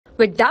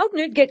With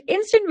Doubtnut, get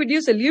instant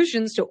video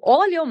solutions to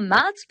all your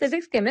maths,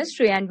 physics,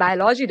 chemistry, and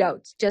biology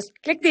doubts. Just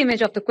click the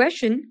image of the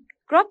question,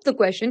 crop the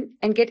question,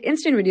 and get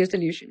instant video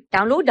solution.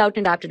 Download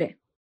Doubtnut app today.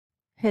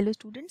 Hello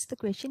students, the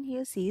question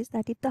here says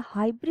that if the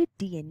hybrid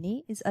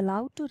DNA is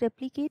allowed to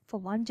replicate for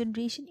one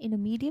generation in a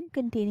medium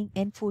containing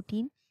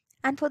N14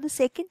 and for the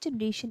second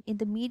generation in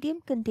the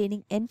medium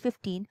containing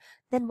N15,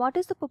 then what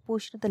is the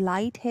proportion of the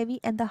light, heavy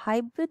and the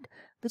hybrid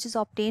which is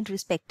obtained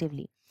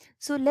respectively?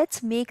 So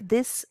let's make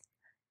this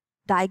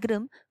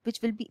diagram which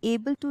will be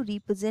able to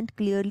represent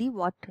clearly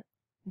what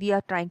we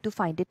are trying to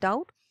find it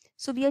out.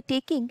 So we are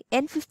taking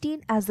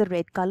N15 as the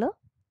red color.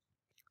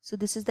 So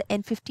this is the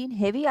N15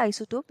 heavy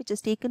isotope which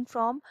is taken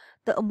from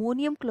the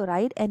ammonium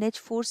chloride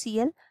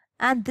NH4Cl,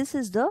 and this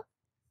is the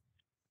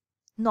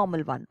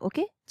normal one.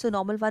 Okay, so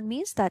normal one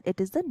means that it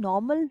is the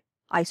normal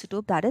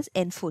isotope, that is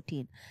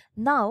N14.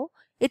 Now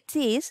it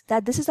says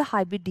that this is a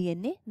hybrid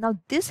DNA. Now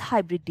this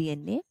hybrid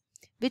DNA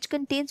which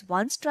contains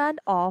one strand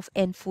of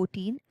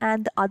N14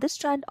 and the other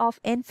strand of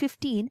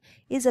N15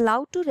 is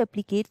allowed to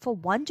replicate for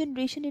one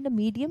generation in a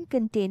medium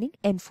containing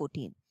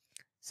N14.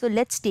 So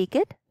let's take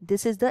it.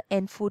 This is the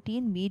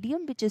N14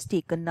 medium which is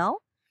taken now.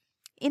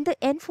 In the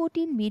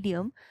N14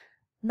 medium,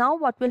 now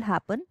what will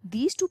happen?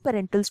 These two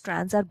parental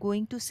strands are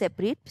going to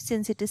separate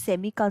since it is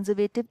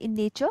semi-conservative in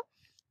nature,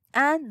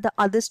 and the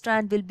other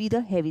strand will be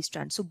the heavy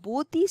strand. So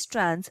both these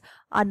strands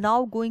are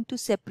now going to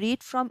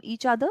separate from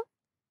each other,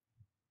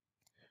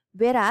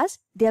 whereas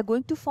they are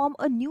going to form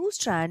a new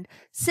strand.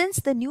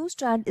 Since the new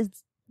strand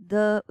is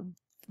the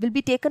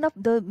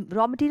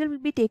raw material will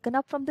be taken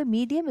up from the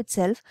medium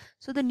itself,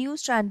 so the new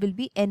strand will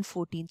be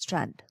N14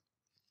 strand.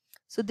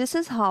 So this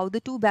is how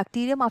the two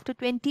bacterium after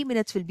 20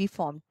 minutes will be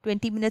formed.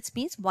 20 minutes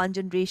means one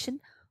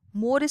generation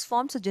more is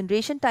formed, so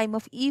generation time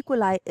of E.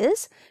 coli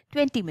is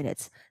 20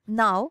 minutes.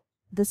 Now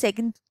the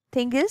second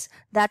thing is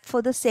that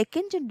for the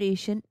second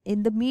generation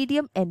in the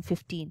medium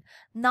N15,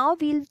 now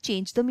we'll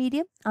change the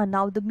medium and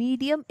now the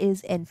medium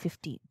is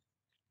N15.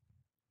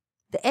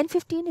 The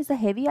N15 is the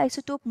heavy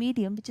isotope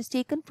medium which is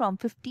taken from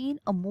 15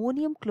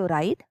 ammonium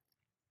chloride.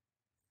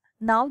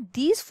 Now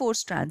these four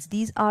strands,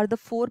 these are the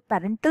four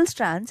parental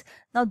strands.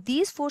 Now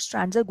these four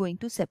strands are going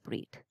to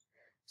separate.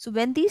 So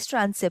when these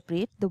strands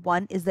separate, the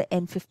one is the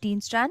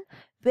N15 strand,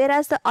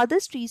 whereas the other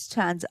three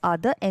strands are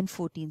the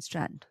N14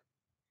 strand.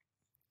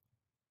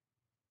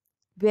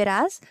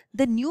 Whereas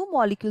the new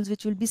molecules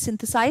which will be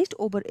synthesized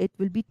over it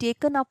will be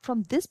taken up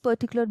from this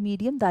particular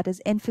medium, that is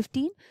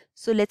N15.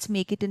 So let's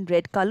make it in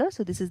red color.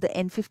 So this is the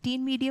N15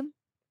 medium.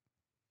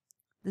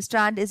 The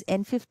strand is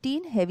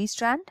N15 heavy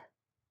strand.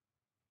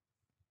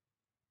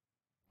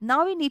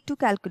 Now we need to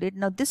calculate.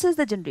 Now this is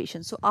the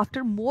generation. So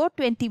after more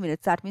 20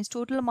 minutes, that means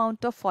total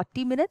amount of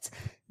 40 minutes.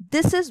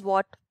 This is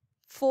what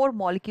four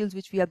molecules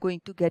which we are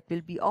going to get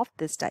will be of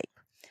this type.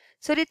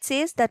 So it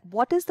says that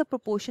what is the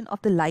proportion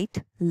of the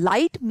light?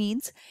 Light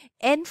means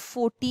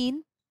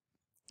N14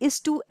 is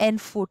to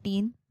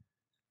N14.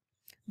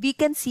 We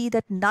can see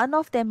that none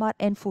of them are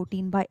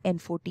N14 by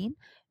N14,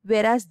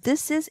 whereas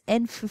this is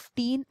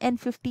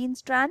N15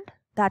 strand.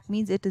 That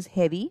means it is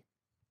heavy.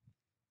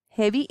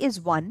 Heavy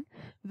is 1,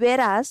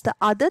 whereas the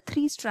other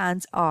three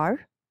strands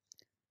are,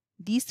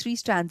 these three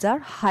strands are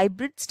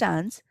hybrid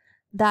strands.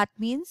 That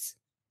means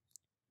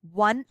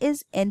one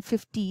is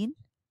N15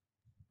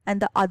 and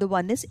the other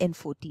one is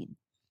N14.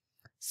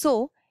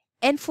 So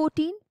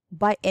N14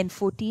 by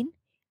N14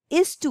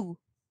 is to,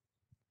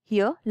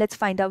 here let's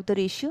find out the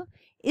ratio,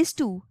 is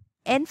to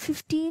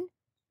N15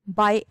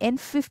 by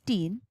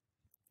N15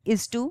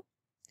 is to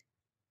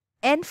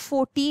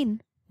N14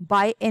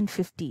 by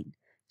N15.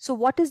 So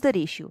what is the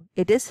ratio?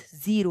 It is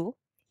 0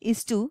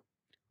 is to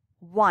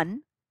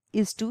 1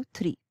 is to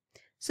 3.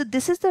 So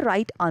this is the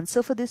right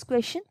answer for this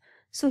question.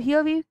 So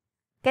here we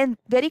can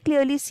very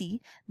clearly see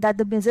that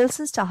the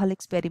Michelson-Stahl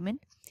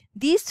experiment,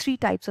 these three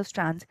types of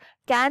strands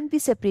can be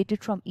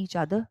separated from each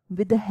other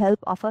with the help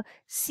of a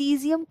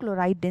cesium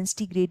chloride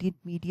density gradient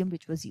medium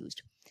which was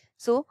used.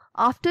 So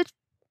after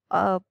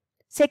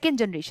second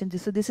generation,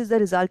 so this is the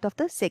result of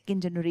the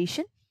second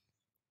generation.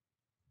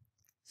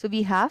 So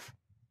we have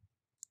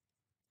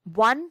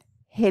one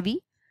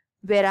heavy,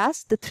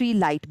 whereas the three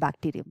light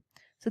bacterium.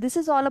 So this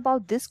is all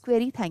about this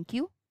query. Thank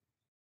you.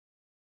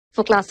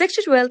 For class 6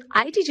 to 12,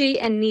 IIT JEE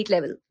and NEET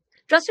level.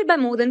 Trusted by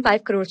more than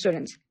 5 crore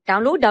students.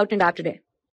 Download Doubtnut app today.